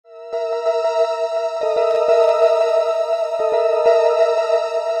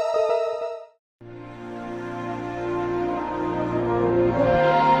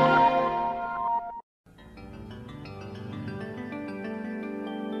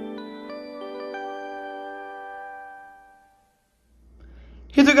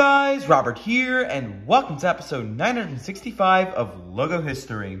Hey there guys, Robert here, and welcome to episode 965 of Logo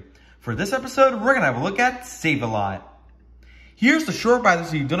History. For this episode, we're going to have a look at Save-A-Lot. Here's the short bio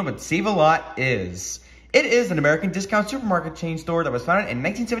so you don't know what Save-A-Lot is. It is an American discount supermarket chain store that was founded in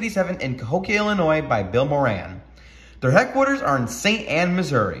 1977 in Cahokia, Illinois by Bill Moran. Their headquarters are in St. Anne,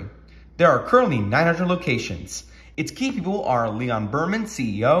 Missouri. There are currently 900 locations. Its key people are Leon Berman,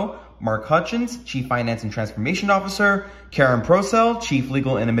 CEO, Mark Hutchins, Chief Finance and Transformation Officer, Karen Prosell, Chief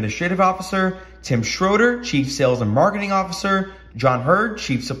Legal and Administrative Officer, Tim Schroeder, Chief Sales and Marketing Officer, John Hurd,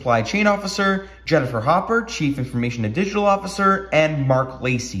 Chief Supply Chain Officer, Jennifer Hopper, Chief Information and Digital Officer, and Mark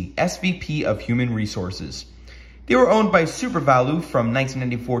Lacey, SVP of Human Resources. They were owned by SuperValu from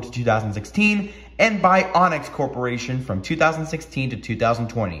 1994 to 2016 and by Onyx Corporation from 2016 to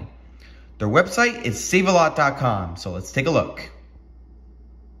 2020. Their website is savealot.com, so let's take a look.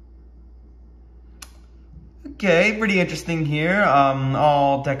 Okay, pretty interesting here.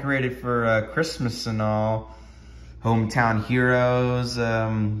 All decorated for Christmas and all. Hometown heroes.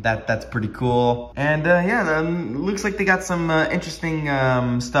 That's pretty cool. And yeah, looks like they got some interesting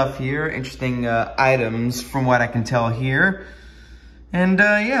stuff here. Interesting items from what I can tell here. And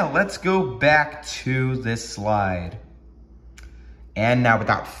yeah, let's go back to this slide. And now,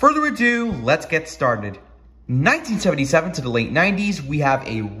 without further ado, let's get started. 1977 to the late 90s, we have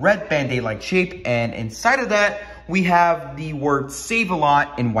a red Band-Aid-like shape, and inside of that, we have the word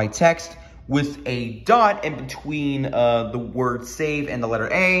Save-A-Lot in white text with a dot in between the word save and the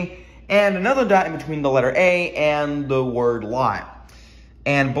letter A, and another dot in between the letter A and the word lot.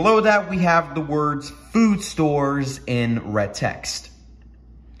 And below that, we have the words food stores in red text.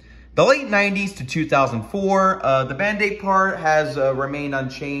 The late 90s to 2004, the Band-Aid part has remained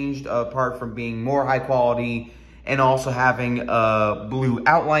unchanged apart from being more high quality and also having a blue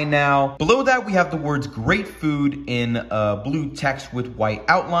outline now. Below that, we have the words great food in blue text with white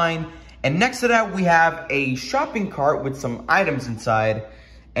outline. And next to that, we have a shopping cart with some items inside.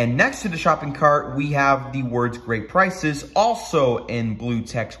 And next to the shopping cart, we have the words great prices also in blue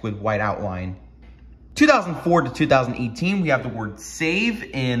text with white outline. 2004 to 2018, we have the word save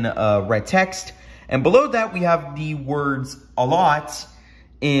in red text. And below that, we have the words a lot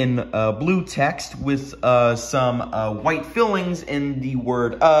in blue text with some white fillings in the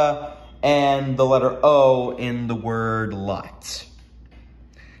word and the letter O in the word lot.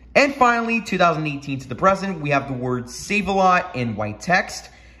 And finally, 2018 to the present, we have the word Save-A-Lot in white text.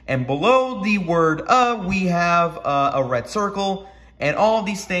 And below the word we have a red circle. And all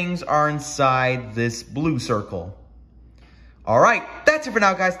these things are inside this blue circle. All right, that's it for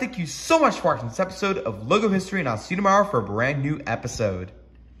now, guys. Thank you so much for watching this episode of Logo History, and I'll see you tomorrow for a brand new episode.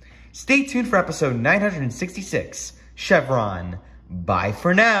 Stay tuned for episode 966, Chevron. Bye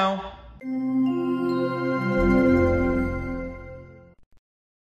for now.